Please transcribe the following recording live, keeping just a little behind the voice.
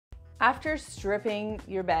After stripping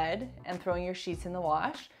your bed and throwing your sheets in the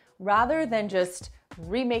wash, rather than just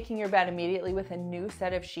remaking your bed immediately with a new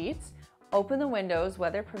set of sheets, open the windows,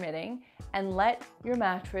 weather permitting, and let your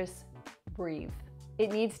mattress breathe.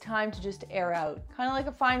 It needs time to just air out, kind of like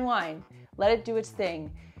a fine wine. Let it do its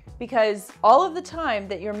thing. Because all of the time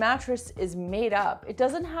that your mattress is made up, it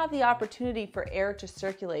doesn't have the opportunity for air to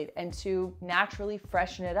circulate and to naturally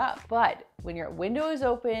freshen it up. But when your window is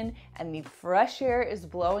open and the fresh air is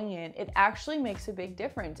blowing in, it actually makes a big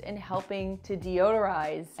difference in helping to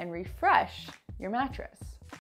deodorize and refresh your mattress.